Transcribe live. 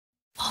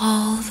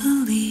All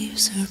the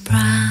leaves are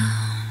brown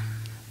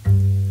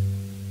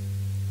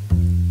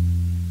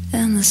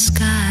and the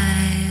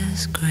sky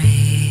is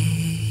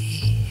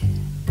gray.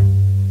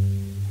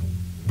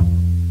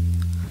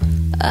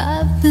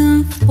 I've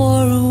been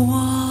for a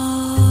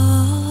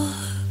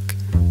walk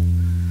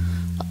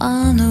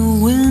on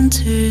a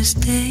winter's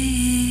day.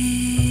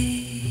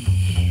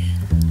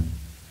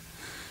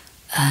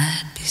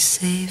 I'd be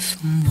safe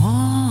and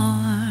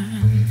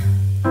warm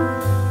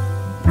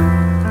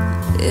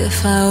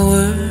if I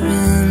were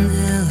in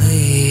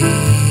LA.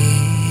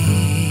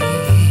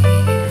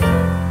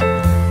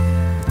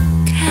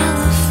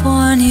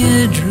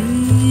 California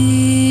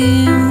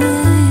dreaming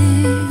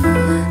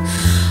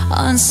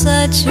on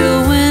such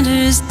a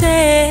winter's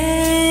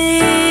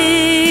day.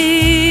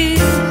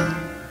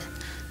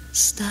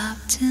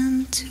 Stopped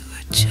into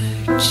a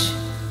church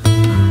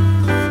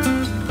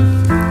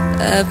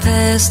I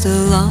passed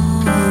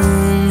along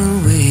the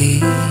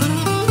way.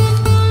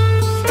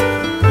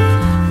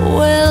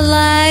 Well,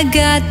 I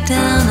got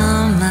down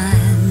on my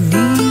knees.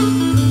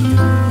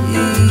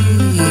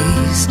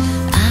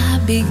 I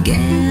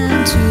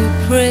began to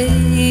pray.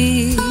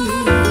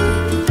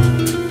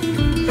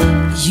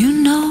 You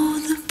know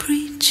the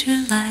preacher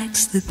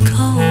likes the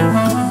cold.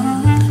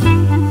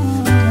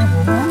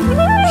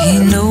 He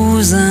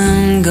knows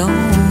I'm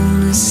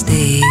gonna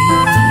stay.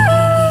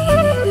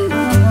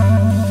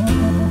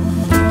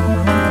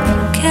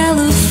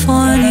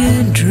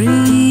 California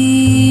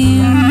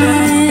dreaming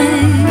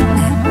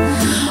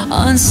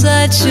on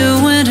such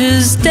a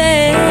winter's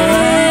day.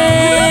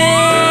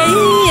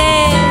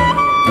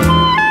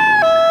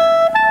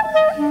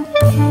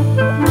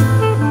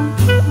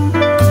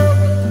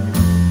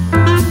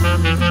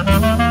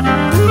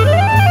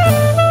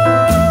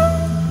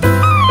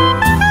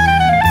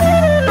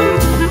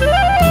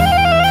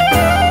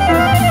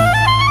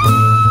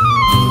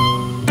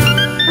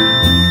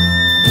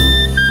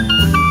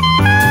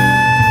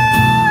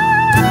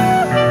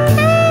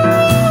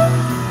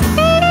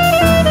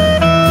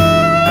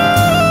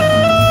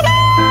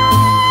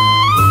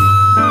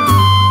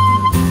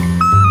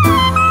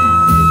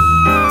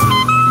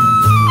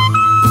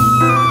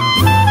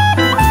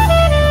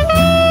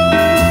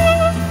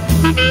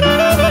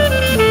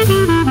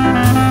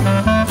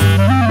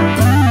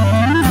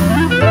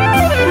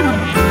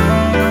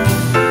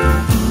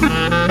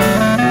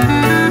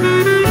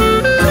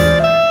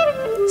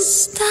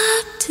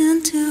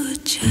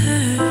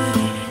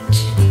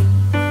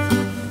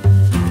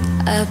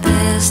 I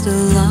passed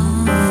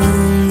along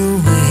the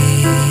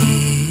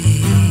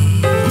way.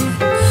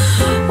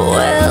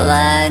 Well,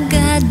 I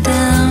got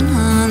down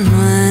on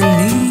my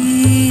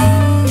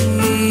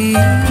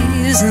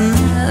knees and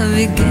I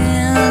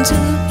began to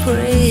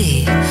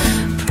pray,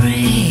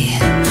 pray.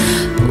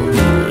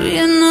 Oh,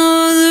 you know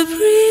the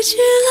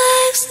preacher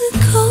likes the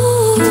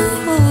cold.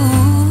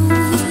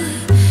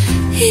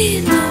 He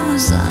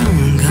knows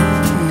I'm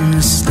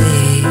gonna stay.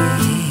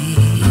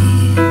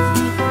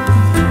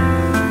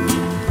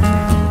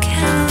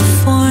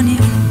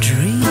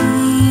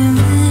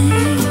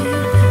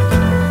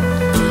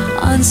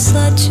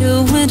 Such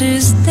a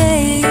winter's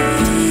day,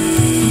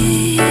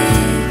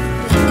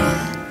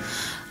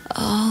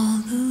 all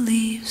the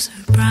leaves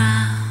are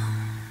brown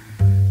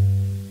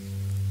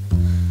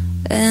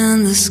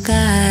and the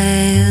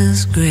sky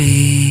is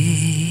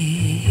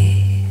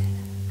gray.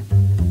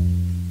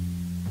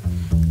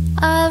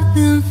 I've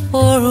been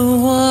for a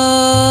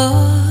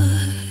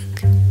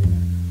walk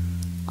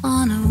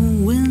on a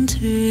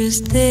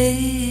winter's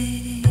day.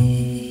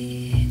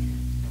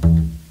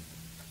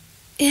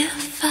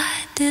 If I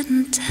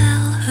didn't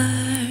tell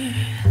her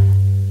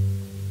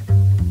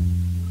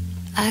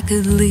I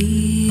could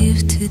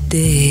leave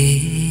today,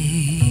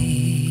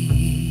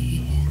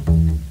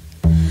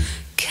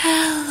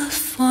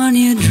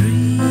 California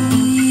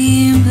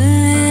dreaming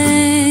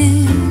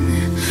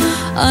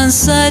on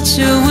such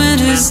a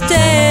winter's day,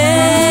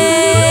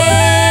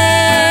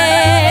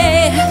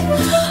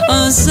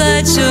 on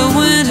such a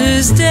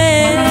winter's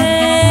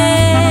day.